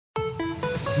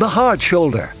The Hard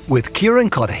Shoulder with Kieran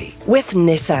Cuddihy with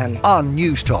Nissan on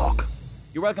News Talk.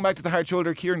 You're welcome back to The Hard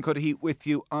Shoulder. Kieran Cuddihy with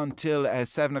you until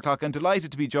 7 o'clock. And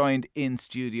delighted to be joined in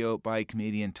studio by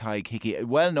comedian Tadhg Hickey.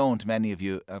 Well known to many of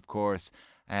you, of course,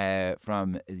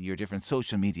 from your different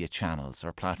social media channels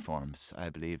or platforms, I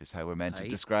believe is how we're meant to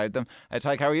describe them.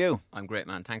 Tadhg, how are you? I'm great,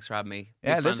 man. Thanks for having me.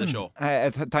 Yeah, Big listen, fan of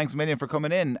the show. Thanks a million for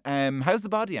coming in. How's the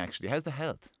body actually? How's the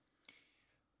health?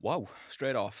 Wow,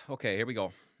 straight off. Okay, here we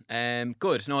go.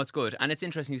 Good. No, it's good. And it's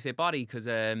interesting you say body because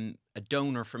a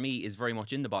donor for me is very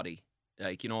much in the body.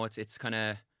 Like, you know, it's kind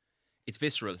of, it's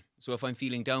visceral. So if I'm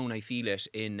feeling down, I feel it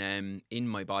in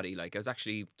my body. Like I was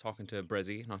actually talking to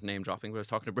Brezzy, not name dropping, but I was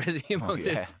talking to Brezzy about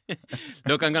this.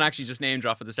 Look, I'm going to actually just name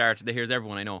drop at the start. Here's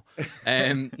everyone I know.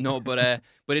 No, but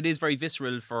it is very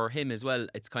visceral for him as well.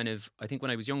 It's kind of, I think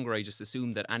when I was younger, I just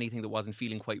assumed that anything that wasn't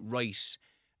feeling quite right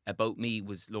about me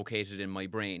was located in my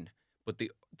brain. But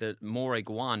the more I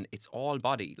go on, it's all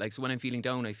body. Like, so when I'm feeling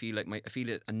down, I feel like I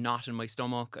feel a knot in my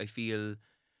stomach. I feel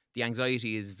the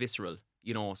anxiety is visceral,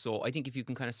 you know. So I think if you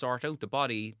can kind of sort out the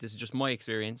body, this is just my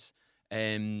experience,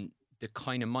 the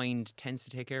kind of mind tends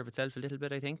to take care of itself a little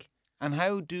bit, I think. And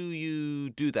how do you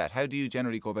do that? How do you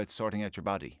generally go about sorting out your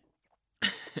body?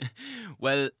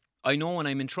 Well, I know when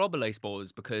I'm in trouble, I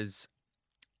suppose, because,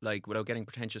 like, without getting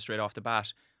pretentious straight off the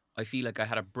bat, I feel like I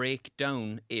had a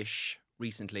breakdown-ish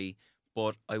recently,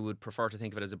 but I would prefer to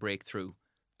think of it as a breakthrough,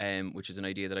 which is an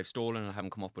idea that I've stolen. I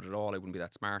haven't come up with it all. I wouldn't be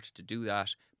that smart to do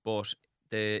that. But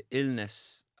the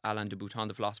illness, Alain de Botton,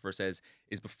 the philosopher, says,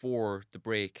 is before the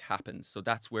break happens. So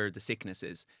that's where the sickness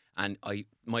is. And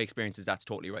my experience is that's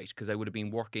totally right, because I would have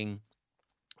been working,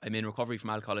 I'm in recovery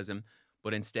from alcoholism,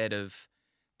 but instead of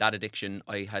that addiction,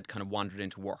 I had kind of wandered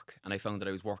into work, and I found that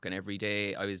I was working every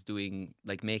day. I was doing,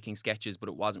 like, making sketches, but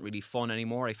it wasn't really fun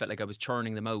anymore. I felt like I was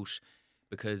churning them out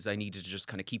because I needed to just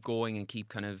kind of keep going and keep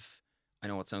kind of, I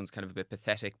know it sounds kind of a bit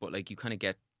pathetic, but like you kind of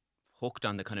get hooked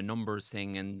on the kind of numbers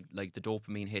thing and like the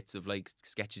dopamine hits of like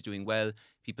sketches doing well,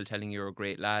 people telling you're a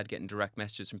great lad, getting direct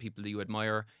messages from people that you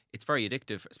admire. It's very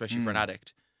addictive, especially for an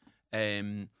addict.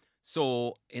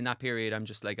 So in that period, I'm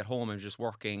just like at home, I'm just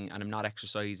working and I'm not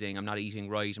exercising, I'm not eating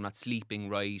right, I'm not sleeping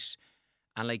right.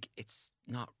 And like, it's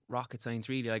not rocket science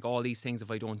really. Like all these things, if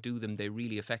I don't do them, they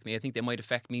really affect me. I think they might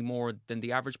affect me more than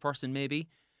the average person maybe,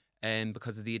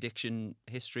 because of the addiction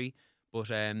history. But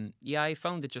yeah, I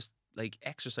found it just like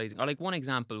exercising. Or like one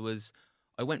example was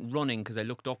I went running because I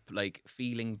looked up like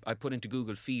I put into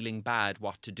Google feeling bad,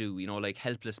 what to do, you know, like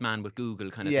helpless man with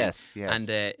Google kind of thing. Yes. And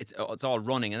it's all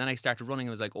running. And then I started running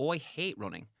and I was like, oh, I hate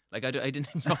running. Like I didn't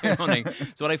enjoy running.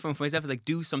 So what I found for myself is like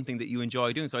do something that you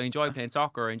enjoy doing. So I enjoy playing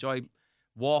soccer, I enjoy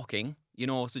walking, you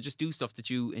know, so just do stuff that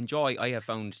you enjoy. I have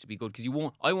found to be good because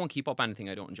I won't keep up anything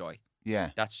I don't enjoy. Yeah.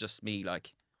 That's just me,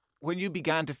 like. When you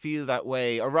began to feel that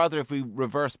way, or rather if we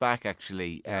reverse back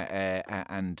actually,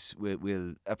 and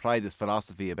we'll apply this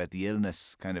philosophy about the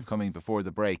illness kind of coming before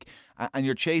the break, and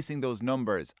you're chasing those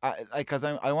numbers, because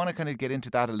I want to kind of get into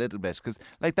that a little bit, because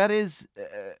like that is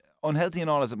unhealthy and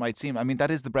all as it might seem. I mean,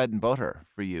 that is the bread and butter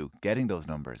for you, getting those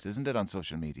numbers, isn't it, on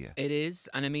social media? It is.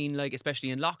 And I mean, like, especially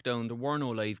in lockdown, there were no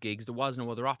live gigs, there was no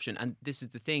other option. And this is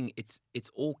the thing, it's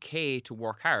okay to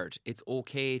work hard. It's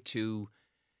okay to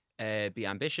be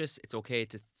ambitious. It's okay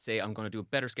to say, I'm going to do a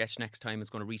better sketch next time,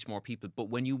 it's going to reach more people. But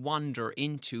when you wander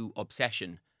into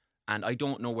obsession, and I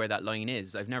don't know where that line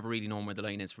is, I've never really known where the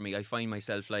line is for me. I find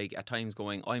myself like at times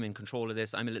going, I'm in control of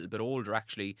this. I'm a little bit older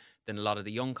actually than a lot of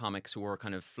the young comics who are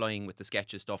kind of flying with the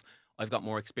sketches stuff. I've got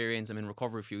more experience, I'm in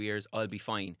recovery a few years, I'll be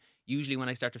fine. Usually when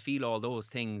I start to feel all those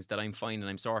things that I'm fine and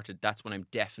I'm sorted, that's when I'm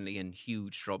definitely in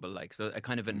huge trouble. Like, so a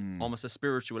kind of almost a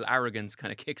spiritual arrogance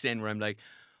kind of kicks in where I'm like,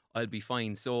 I'll be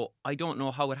fine. So I don't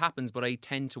know how it happens, but I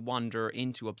tend to wander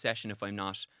into obsession if I'm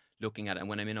not looking at it. And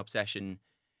when I'm in obsession,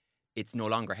 it's no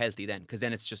longer healthy then, because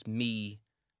then it's just me.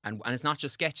 And it's not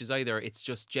just sketches either. It's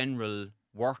just general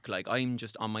work. Like I'm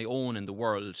just on my own in the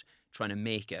world trying to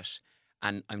make it.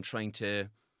 And I'm trying to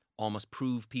almost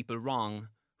prove people wrong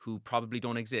who probably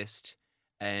don't exist.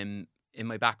 In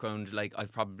my background, like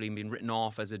I've probably been written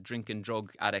off as a drink and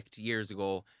drug addict years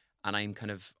ago. And I'm kind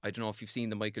of, I don't know if you've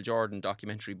seen the Michael Jordan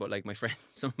documentary, but like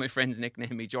some of my friends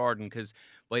nickname me Jordan because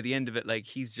by the end of it, like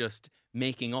he's just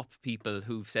making up people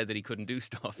who've said that he couldn't do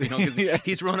stuff, you know, because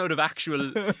he's run out of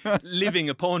actual living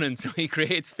opponents. So he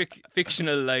creates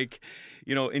fictional, like,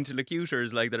 you know,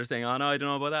 interlocutors like that are saying, oh no, I don't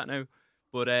know about that now.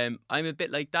 But I'm a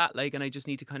bit like that, like, and I just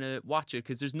need to kind of watch it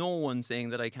because there's no one saying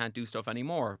that I can't do stuff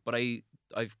anymore. But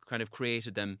I've kind of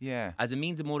created them Yeah. as a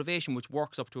means of motivation, which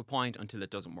works up to a point until it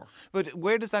doesn't work. But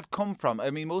where does that come from?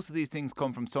 I mean, most of these things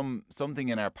come from something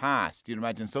in our past. You'd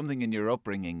imagine something in your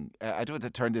upringing. I don't want to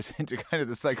turn this into kind of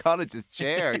the psychologist's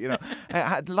chair.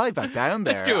 Lie back down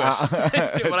there. Let's do it.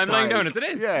 Let's do it. Well, I'm lying down as it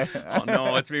is. Yeah. Oh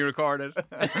no, it's being recorded.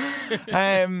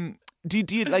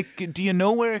 Do you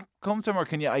know where it comes from, or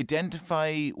can you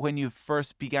identify when you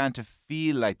first began to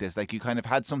feel like this, like you kind of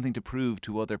had something to prove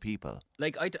to other people?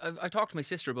 Like I talked to my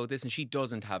sister about this, and she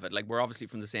doesn't have it. Like, we're obviously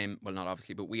from the same, well, not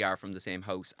obviously, but we are from the same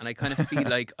house, and I kind of feel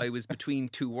like I was between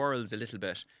two worlds a little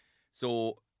bit.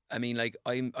 So I mean, like,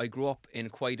 I grew up in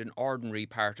quite an ordinary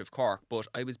part of Cork, but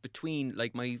I was between,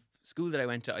 like, my school that I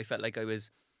went to, I felt like I was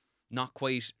not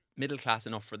quite middle class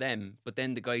enough for them, but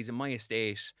then the guys in my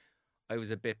estate, I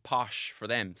was a bit posh for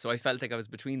them. So I felt like I was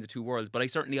between the two worlds, but I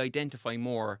certainly identify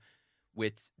more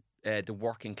with the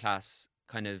working class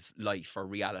kind of life or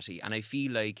reality. And I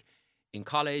feel like in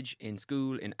college, in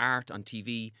school, in art, on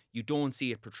TV, you don't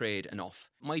see it portrayed enough.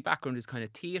 My background is kind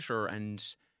of theatre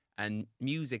and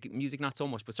music not so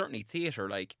much, but certainly theatre.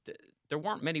 Like, there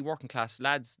weren't many working class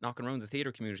lads knocking around the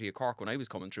theatre community of Cork when I was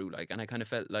coming through. Like, and I kind of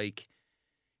felt like,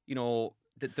 you know,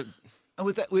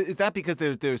 is that because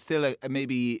there's still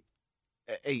maybe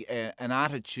an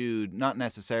attitude, not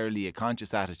necessarily a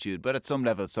conscious attitude, but at some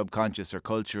level subconscious or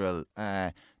cultural,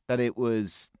 that it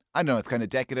was, I don't know, it's kind of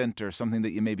decadent or something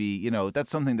that you maybe,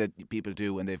 that's something that people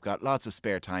do when they've got lots of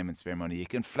spare time and spare money. You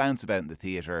can flounce about in the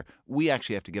theatre. We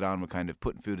actually have to get on with kind of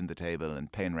putting food on the table and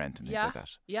paying rent and things like that.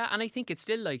 Yeah, and I think it's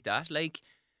still like that. Like,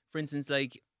 for instance,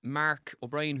 like Mark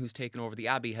O'Brien, who's taken over the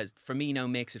Abbey, has, for me now,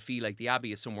 makes it feel like the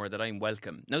Abbey is somewhere that I'm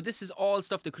welcome. Now, this is all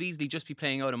stuff that could easily just be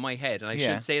playing out in my head, and I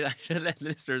should say that, I should let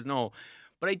listeners know.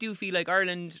 But I do feel like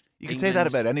Ireland... You can say that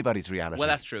about anybody's reality. Well,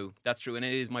 that's true, and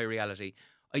it is my reality.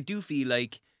 I do feel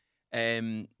like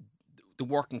the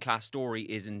working class story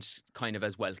isn't kind of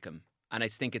as welcome, and I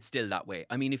think it's still that way.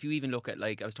 I mean, if you even look at,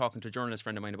 like, I was talking to a journalist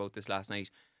friend of mine about this last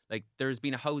night, like, there's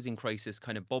been a housing crisis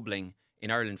kind of bubbling in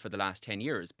Ireland for the last 10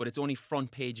 years, but it's only front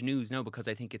page news now because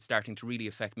I think it's starting to really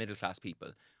affect middle class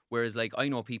people. Whereas, like, I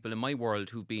know people in my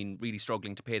world who've been really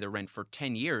struggling to pay their rent for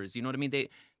 10 years. You know what I mean?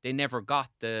 They never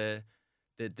got the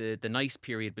nice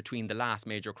period between the last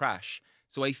major crash.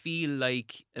 So I feel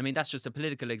like, I mean, that's just a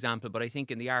political example, but I think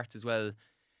in the arts as well,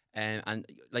 and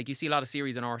like, you see a lot of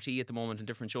series on RT at the moment and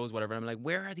different shows, whatever. I'm like,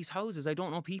 where are these houses? I don't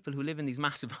know people who live in these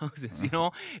massive houses. You know,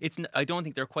 I don't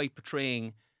think they're quite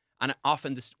portraying. And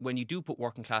often, when you do put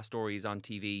working class stories on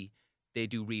TV, they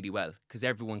do really well because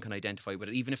everyone can identify with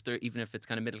it. Even if it's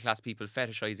kind of middle class people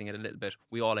fetishizing it a little bit,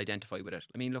 we all identify with it.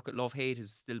 I mean, look at Love Hate is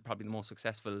still probably the most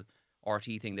successful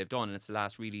RT thing they've done, and it's the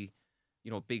last really,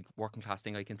 big working class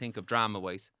thing I can think of drama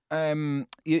wise.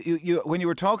 You when you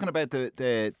were talking about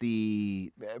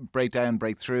the breakdown,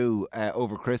 breakthrough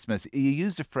over Christmas, you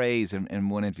used a phrase in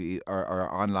one interview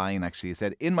or online actually. You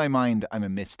said, "In my mind, I'm a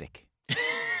mystic."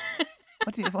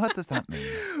 What does that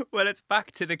mean? Well, it's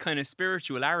back to the kind of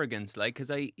spiritual arrogance, like, because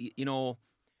the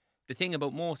thing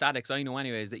about most addicts I know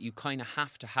anyway is that you kind of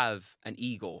have to have an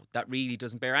ego that really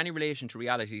doesn't bear any relation to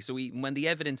reality. So when the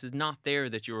evidence is not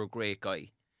there that you're a great guy,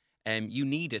 you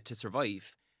need it to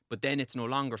survive. But then it's no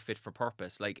longer fit for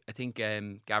purpose. Like, I think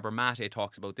Gabor Mate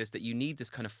talks about this, that you need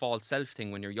this kind of false self thing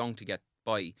when you're young to get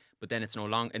by, but then it no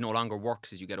longer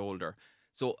works as you get older.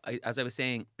 So as I was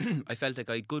saying, I felt like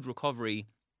I had good recovery.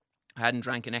 I hadn't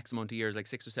drank in X amount of years, like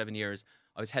 6 or 7 years.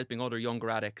 I was helping other younger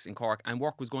addicts in Cork, and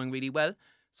work was going really well.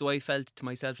 So I felt to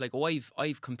myself like,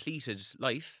 I've completed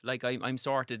life. Like, I'm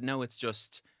sorted. Now it's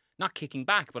just not kicking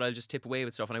back, but I'll just tip away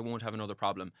with stuff and I won't have another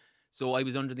problem. So I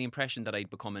was under the impression that I'd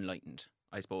become enlightened,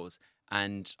 I suppose.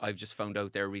 And I've just found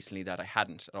out there recently that I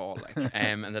hadn't at all. Like,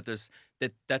 and that there's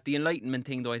that the enlightenment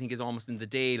thing, though, I think is almost in the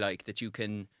day, like, that you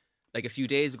can, like, a few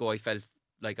days ago I felt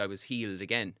like I was healed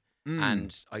again.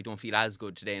 And I don't feel as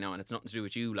good today now, and it's nothing to do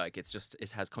with you. Like, it's just,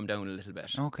 it has come down a little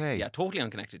bit. Okay. Yeah, totally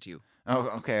unconnected to you. Oh,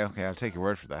 okay. I'll take your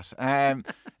word for that.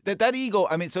 That ego,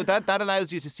 I mean, so that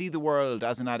allows you to see the world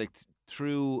as an addict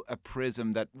through a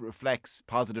prism that reflects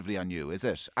positively on you, is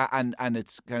it? And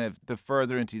it's kind of, the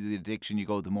further into the addiction you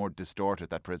go, the more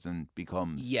distorted that prism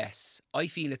becomes. Yes, I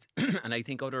feel it's, and I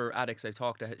think other addicts I've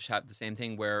talked to have the same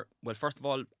thing where, well, first of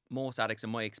all, most addicts in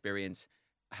my experience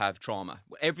have trauma.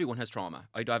 Everyone has trauma.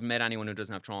 I haven't met anyone who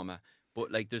doesn't have trauma.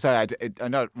 But, like, there's... Sorry,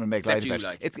 I'm not going to make light of it.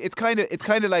 Like. It's kind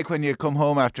of like when you come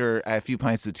home after a few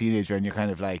pints as a teenager and you're kind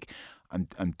of like,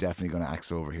 I'm definitely going to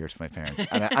axe over here to my parents.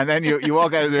 And then you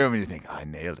walk out of the room and you think, I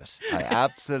nailed it. I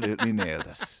absolutely nailed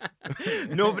it.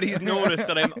 Nobody's noticed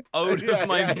that I'm out of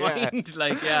my mind.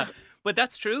 Like, yeah. But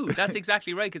that's true. That's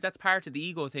exactly right, because that's part of the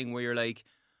ego thing where you're like,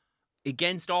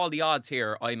 against all the odds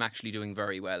here, I'm actually doing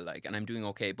very well, like, and I'm doing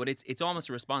okay. But it's almost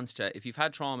a response to, if you've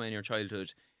had trauma in your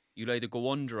childhood, you'll either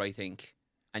go under, I think,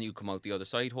 and you come out the other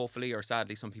side, hopefully, or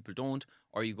sadly some people don't,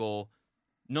 or you go,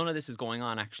 none of this is going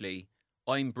on actually.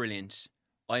 I'm brilliant.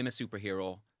 I'm a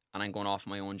superhero. And I'm going off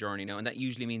my own journey now. And that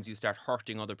usually means you start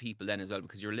hurting other people then as well,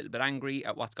 because you're a little bit angry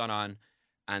at what's gone on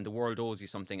and the world owes you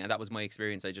something. And that was my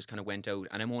experience. I just kind of went out.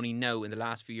 And I'm only now, in the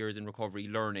last few years in recovery,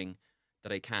 learning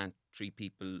that I can't treat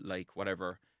people like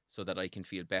whatever, so that I can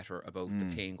feel better about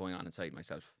the pain going on inside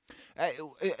myself.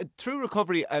 Through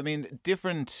recovery, I mean,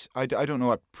 different, I don't know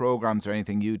what programs or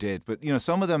anything you did, but, you know,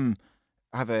 some of them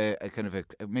have a kind of a,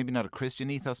 maybe not a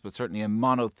Christian ethos, but certainly a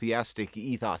monotheistic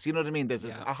ethos. You know what I mean? There's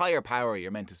this, a higher power.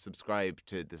 You're meant to subscribe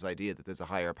to this idea that there's a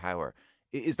higher power.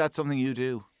 Is that something you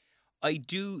do? I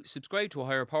do subscribe to a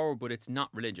higher power, but it's not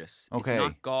religious. Okay. It's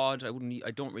not God. I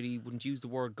wouldn't use the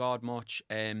word God much.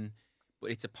 But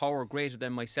it's a power greater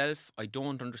than myself. I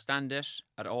don't understand it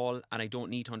at all, and I don't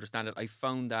need to understand it. I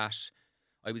found that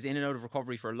I was in and out of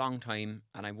recovery for a long time,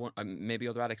 and maybe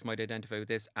other addicts might identify with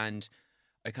this, and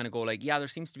I kind of go like, yeah, there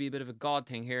seems to be a bit of a God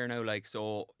thing here now, like,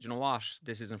 so, do you know what?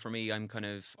 This isn't for me. I'm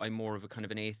more of a kind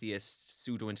of an atheist,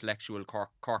 pseudo-intellectual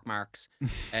Cork Marx.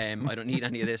 I don't need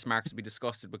any of this. Marx would be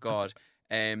disgusted with God.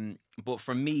 But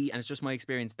for me, and it's just my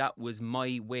experience, that was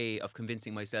my way of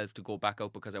convincing myself to go back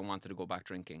out because I wanted to go back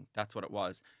drinking. That's what it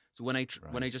was. So when I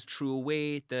just threw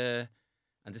away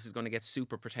and this is going to get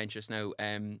super pretentious now.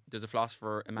 There's a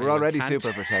philosopher, Immanuel We're already Kant.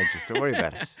 super pretentious. Don't worry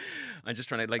about it. I'm just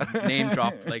trying to name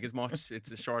drop as much.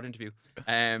 It's a short interview.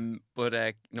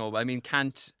 No, I mean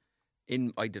Kant.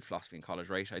 I did philosophy in college,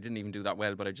 right? I didn't even do that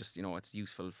well, but I just, it's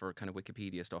useful for kind of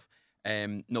Wikipedia stuff.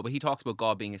 No, but he talks about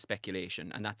God being a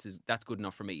speculation, and that's good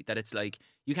enough for me. That it's like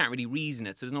you can't really reason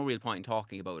it, so there's no real point in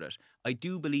talking about it. I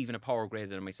do believe in a power greater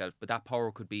than myself, but that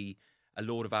power could be a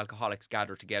load of alcoholics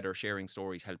gathered together, sharing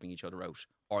stories, helping each other out,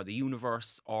 or the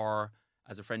universe, or,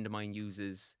 as a friend of mine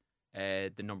uses,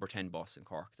 the number 10 bus in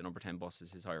Cork. The number 10 bus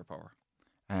is his higher power.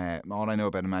 All I know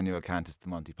about Immanuel Kant is the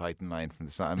Monty Python line from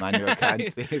the song. Immanuel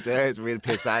Kant is a real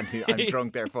pissant. I'm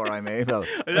drunk, therefore I'm able.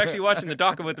 I was actually watching the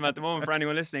doc with them at the moment. For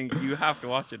anyone listening, you have to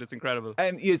watch it. It's incredible.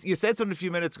 And you said something a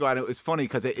few minutes ago, and it was funny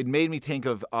because it made me think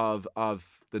of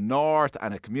the North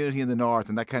and a community in the North,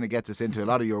 and that kind of gets us into a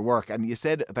lot of your work. And you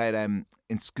said about in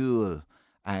school,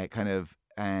 kind of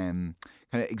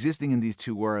existing in these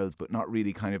two worlds, but not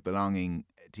really kind of belonging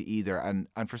to either, and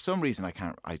for some reason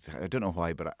I don't know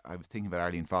why, but I was thinking about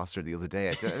Arlene Foster the other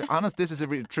day. Honest, this is a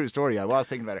really true story. I was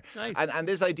thinking about her. Nice. And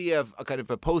this idea of a kind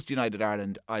of a post-United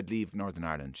Ireland, I'd leave Northern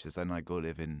Ireland, she says, and I'd go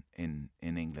live in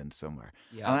England somewhere.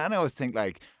 Yeah. And I always think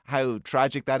like how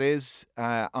tragic that is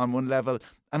on one level,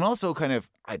 and also kind of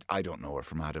I don't know her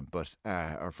from Adam, but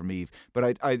or from Eve,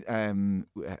 but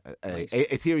Nice.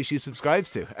 a theory she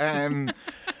subscribes to,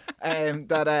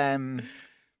 that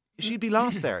she'd be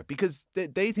lost there because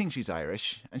they think she's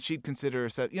Irish and she'd consider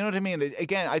herself, you know what I mean?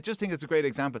 Again, I just think it's a great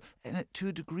example. And to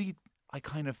a degree, I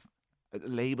kind of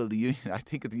label the union, I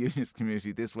think of the unionist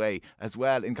community this way as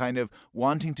well, in kind of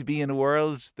wanting to be in a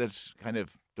world that kind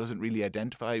of doesn't really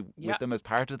identify with them as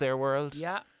part of their world.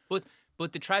 Yeah, but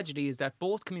the tragedy is that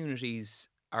both communities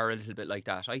are a little bit like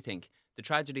that, I think. The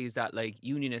tragedy is that like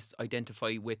unionists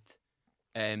identify with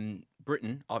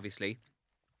Britain, obviously.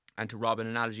 And to rob an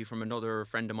analogy from another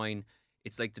friend of mine,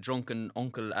 it's like the drunken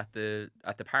uncle at the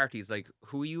parties. Like,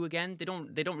 who are you again? They don't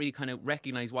really kind of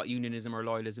recognise what unionism or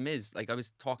loyalism is. Like, I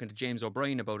was talking to James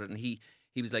O'Brien about it, and he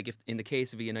was like, if in the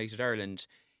case of a United Ireland,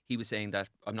 he was saying that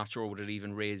I'm not sure would it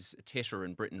even raise a titter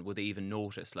in Britain, would they even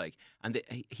notice? Like, and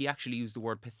he actually used the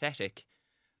word pathetic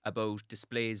about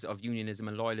displays of unionism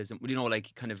and loyalism,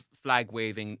 like kind of flag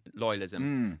waving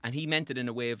loyalism, and he meant it in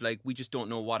a way of like, we just don't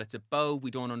know what it's about, we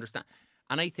don't understand.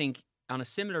 And I think on a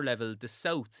similar level, the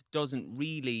South doesn't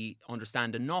really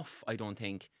understand enough, I don't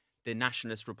think, the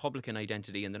nationalist Republican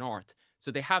identity in the North.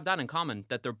 So they have that in common,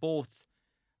 that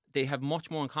they have much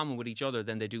more in common with each other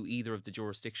than they do either of the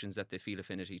jurisdictions that they feel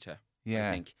affinity to, Yeah.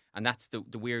 I think. And that's the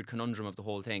weird conundrum of the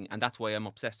whole thing. And that's why I'm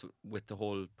obsessed with the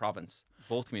whole province,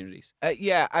 both communities.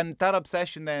 Yeah, and that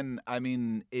obsession then, I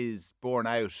mean, is borne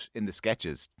out in the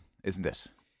sketches, isn't it?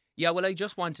 Yeah, well, I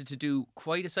just wanted to do,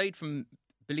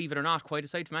 believe it or not, quite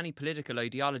aside from any political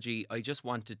ideology, I just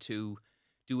wanted to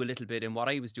do a little bit in what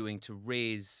I was doing to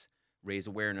raise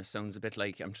awareness. Sounds a bit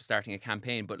like I'm just starting a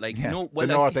campaign, but like, the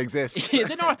North exists.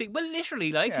 The North, well,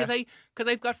 literally, like, because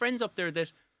I've got friends up there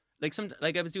that,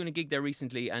 like, I was doing a gig there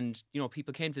recently, and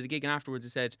people came to the gig and afterwards they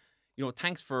said,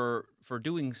 thanks for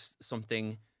doing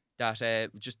something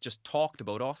that just talked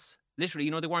about us. Literally,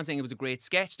 they weren't saying it was a great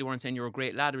sketch. They weren't saying you're a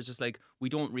great lad. It was just like, we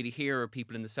don't really hear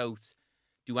people in the South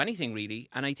do anything really.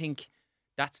 And I think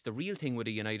that's the real thing with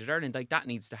a United Ireland. Like, that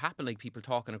needs to happen, like people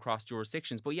talking across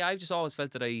jurisdictions. But yeah, I've just always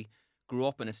felt that I grew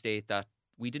up in a state that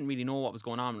we didn't really know what was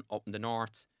going on up in the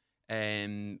north.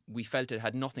 We felt it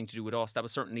had nothing to do with us. That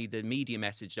was certainly the media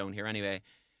message down here anyway.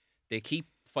 They keep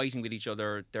fighting with each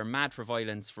other. They're mad for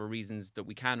violence for reasons that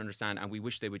we can't understand, and we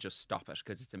wish they would just stop it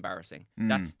because it's embarrassing.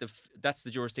 That's the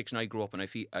jurisdiction I grew up in.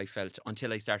 I felt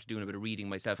until I started doing a bit of reading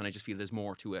myself, and I just feel there's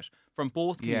more to it from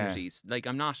both communities. Like,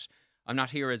 I'm not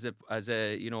here as a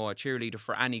a cheerleader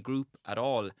for any group at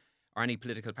all or any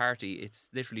political party. It's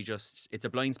literally just, it's a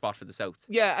blind spot for the South.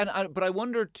 Yeah, but I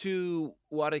wonder to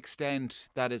what extent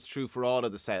that is true for all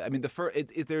of the South. I mean,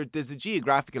 there's a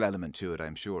geographical element to it,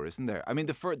 I'm sure, isn't there? I mean,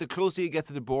 the closer you get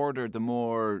to the border, the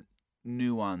more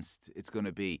nuanced it's going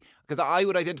to be. Because I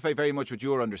would identify very much with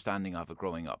your understanding of it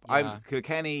growing up. Yeah. I'm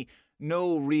Kilkenny,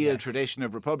 no real tradition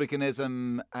of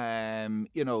republicanism,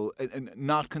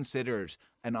 not considered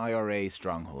an IRA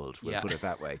stronghold, we'll put it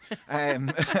that way. And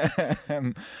that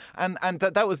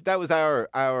was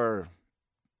our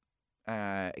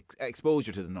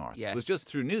exposure to the north. Yes. It was just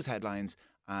through news headlines,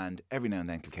 and every now and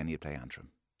then Kilkenny would play Antrim.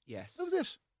 Yes. That was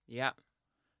it. Yeah.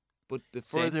 But the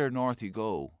Same. further north you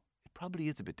go, it probably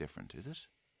is a bit different, is it?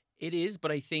 It is,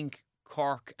 but I think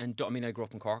Cork and I grew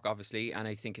up in Cork, obviously, and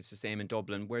I think it's the same in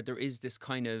Dublin, where there is this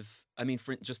kind of,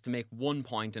 just to make one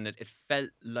point, and it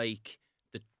felt like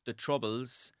the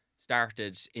Troubles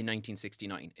started in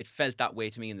 1969. It felt that way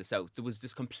to me in the South. There was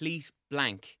this complete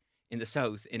blank in the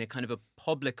South in a kind of a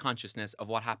public consciousness of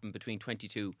what happened between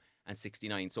 22 and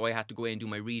 69. So I had to go in and do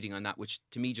my reading on that, which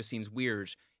to me just seems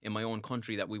weird in my own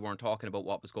country that we weren't talking about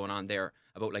what was going on there,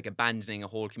 about like abandoning a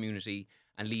whole community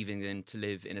and leaving them to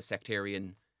live in a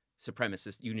sectarian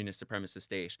unionist supremacist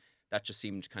state. That just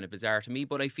seemed kind of bizarre to me.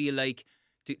 But I feel like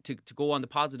to go on the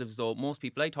positives though, most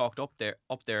people I talked up there,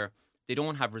 they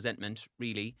don't have resentment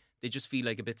really. They just feel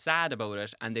like a bit sad about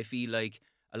it, and they feel like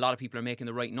a lot of people are making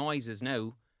the right noises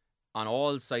now on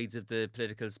all sides of the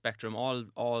political spectrum,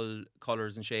 all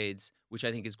colours and shades, which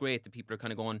I think is great that people are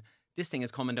kind of going, this thing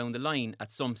is coming down the line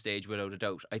at some stage without a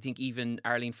doubt. I think even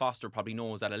Arlene Foster probably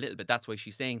knows that a little bit. That's why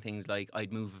she's saying things like,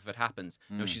 I'd move if it happens.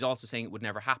 Now, she's also saying it would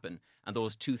never happen. And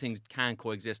those two things can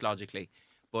coexist logically.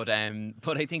 But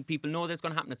I think people know that it's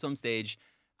going to happen at some stage.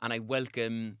 And I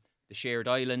welcome the Shared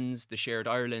Islands, the Shared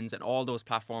Irelands, and all those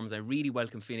platforms. I really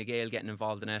welcome Fine Gael getting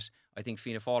involved in it. I think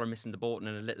Fianna Fáil are missing the boat in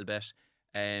it a little bit.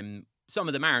 Some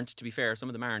of them aren't, to be fair, some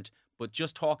of them aren't. But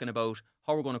just talking about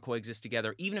how we're going to coexist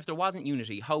together, even if there wasn't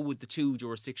unity, how would the two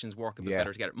jurisdictions work a bit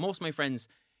better together? Most of my friends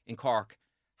in Cork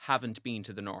haven't been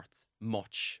to the north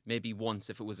much. Maybe once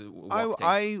if it was a walk thing.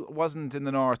 I wasn't in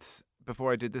the north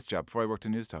before I did this job, before I worked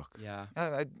in News Talk. Yeah.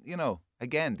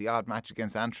 Again, the odd match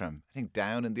against Antrim. I think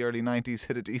Down in the early 90s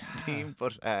hid a decent team,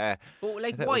 but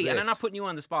like, why? And I'm not putting you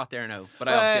on the spot there now, but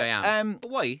obviously I am.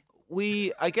 But why?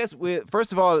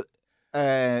 First of all, we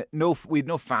had no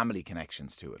family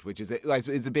connections to it, which is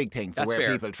a big thing for That's where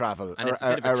fair. people travel And it's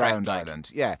a bit of a around trek,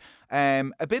 Ireland. Yeah,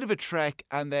 a bit of a trek,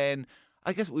 and then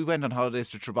I guess we went on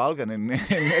holidays to Trebalgan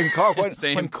in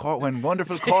Cork. When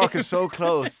wonderful Cork is so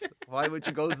close, why would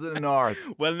you go to the north?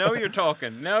 Well, now you're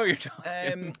talking.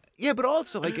 Yeah, but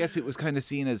also I guess it was kind of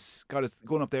seen as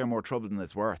going up there more trouble than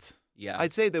it's worth. Yeah.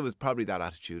 I'd say there was probably that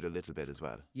attitude a little bit as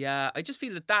well. Yeah, I just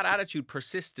feel that attitude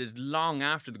persisted long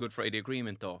after the Good Friday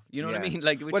Agreement, though. You know what I mean?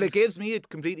 Like, it gives me a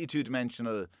completely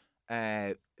two-dimensional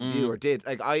view, or did.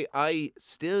 Like, I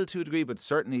still, to a degree, but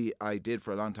certainly I did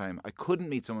for a long time, I couldn't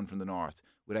meet someone from the north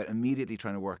without immediately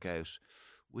trying to work out,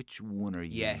 which one are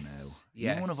you now? Yes.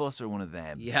 You one of us or one of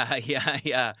them?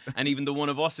 Yeah. And even the one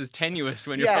of us is tenuous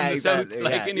when you're from the south.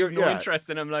 Like, and you've no interest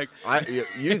in. I'm like, you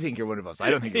think you're one of us. I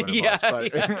don't think you're one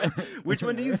of us. But Which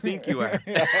one do you think you are?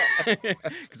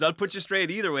 Because I'll put you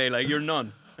straight either way. Like, you're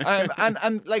none.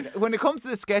 and like when it comes to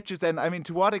the sketches, then I mean,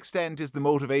 to what extent is the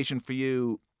motivation for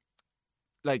you,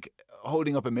 like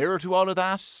holding up a mirror to all of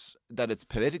that it's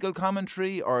political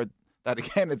commentary, or that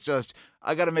again it's just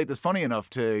I got to make this funny enough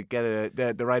to get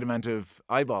the right amount of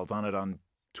eyeballs on it on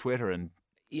Twitter and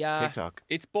TikTok?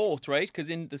 It's both, right? Because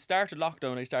in the start of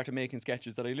lockdown, I started making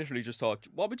sketches that I literally just thought,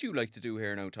 what would you like to do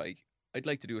here now, Tyke? I'd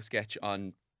like to do a sketch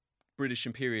on British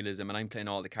imperialism, and I'm playing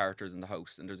all the characters in the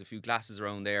house, and there's a few glasses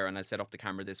around there, and I'll set up the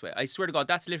camera this way. I swear to God,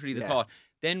 that's literally the thought.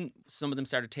 Then some of them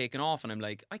started taking off, and I'm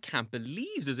like, I can't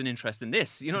believe there's an interest in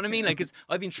this. You know what I mean? Like,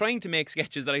 I've been trying to make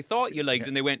sketches that I thought you liked,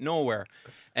 and they went nowhere.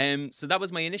 So that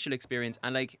was my initial experience,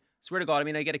 and like, swear to God, I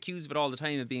mean, I get accused of it all the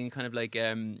time of being kind of like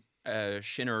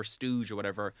Shinner stooge or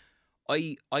whatever.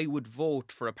 I would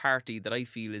vote for a party that I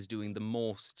feel is doing the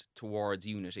most towards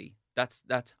unity. That's.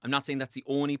 I'm not saying that's the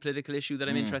only political issue that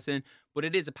I'm interested in, but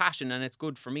it is a passion, and it's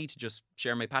good for me to just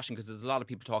share my passion because there's a lot of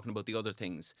people talking about the other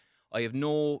things. I'm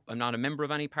not a member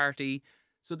of any party,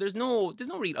 so there's no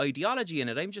real ideology in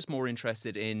it. I'm just more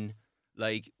interested in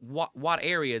like what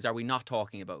areas are we not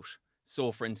talking about.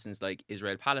 So, for instance, like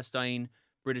Israel-Palestine,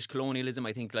 British colonialism.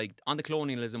 I think like on the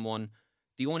colonialism one,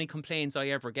 the only complaints I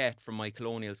ever get from my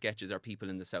colonial sketches are people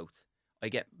in the South. I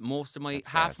get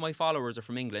half my followers are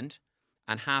from England,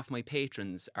 and half my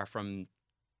patrons are from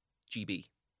GB,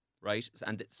 right?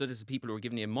 And so this is people who are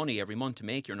giving you money every month to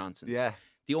make your nonsense. Yeah.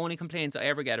 The only complaints I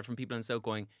ever get are from people in the South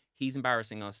going, he's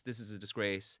embarrassing us, this is a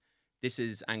disgrace, this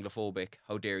is Anglophobic,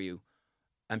 how dare you?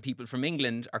 And people from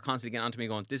England are constantly getting onto me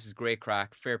going, this is great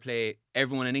crack, fair play.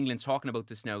 Everyone in England's talking about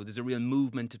this now. There's a real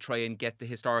movement to try and get the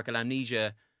historical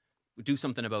amnesia, do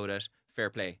something about it, fair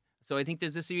play. So I think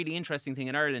there's this really interesting thing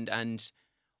in Ireland, and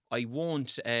I won't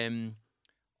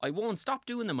stop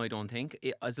doing them, I don't think,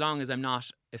 as long as I'm not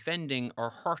offending or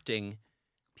hurting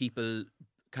people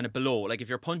kind of below. Like if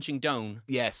you're punching down,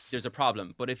 Yes. there's a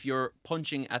problem. But if you're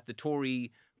punching at the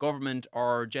Tory government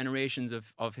or generations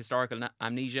of historical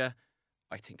amnesia,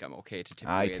 I think I'm okay to tip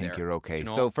away there. I think you're okay. Do you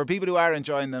know? So for people who are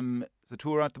enjoying them, the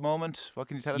tour at the moment, what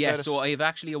can you tell us about it? Yeah, so I have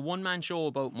actually a one-man show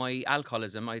about my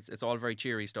alcoholism. It's all very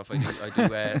cheery stuff. I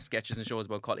do sketches and shows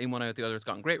about in one out the other. It's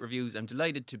gotten great reviews. I'm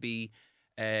delighted to be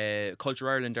Culture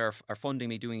Ireland are funding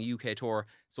me doing a UK tour.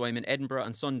 So I'm in Edinburgh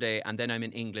on Sunday, and then I'm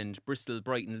in England, Bristol,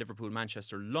 Brighton, Liverpool,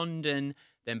 Manchester, London,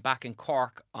 then back in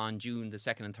Cork on June the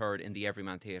 2nd and 3rd in the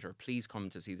Everyman Theatre. Please come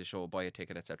to see the show, buy a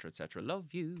ticket, etc., etc. Love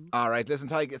you. All right, listen,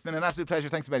 Tyke, it's been an absolute pleasure.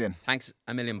 Thanks a million. Thanks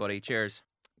a million, buddy. Cheers.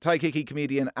 Tyke Hickey,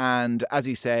 comedian, and as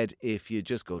he said, if you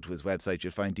just go to his website, you'll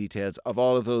find details of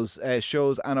all of those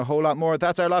shows and a whole lot more.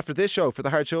 That's our lot for this show, for The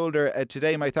Hard Shoulder.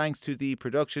 Today, my thanks to the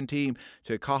production team,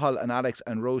 to Cathal and Alex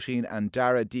and Roisin and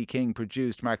Dara D. King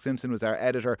produced. Mark Simpson was our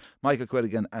editor. Michael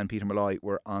Quilligan and Peter Malloy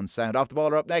were on sound. Off the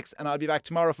Ball are up next, and I'll be back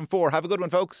tomorrow from 4. Have a good one,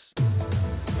 folks.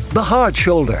 The Hard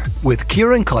Shoulder with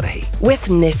Kieran Cuddihy. With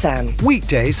Nissan.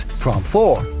 Weekdays from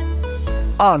 4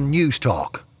 on News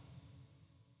Talk.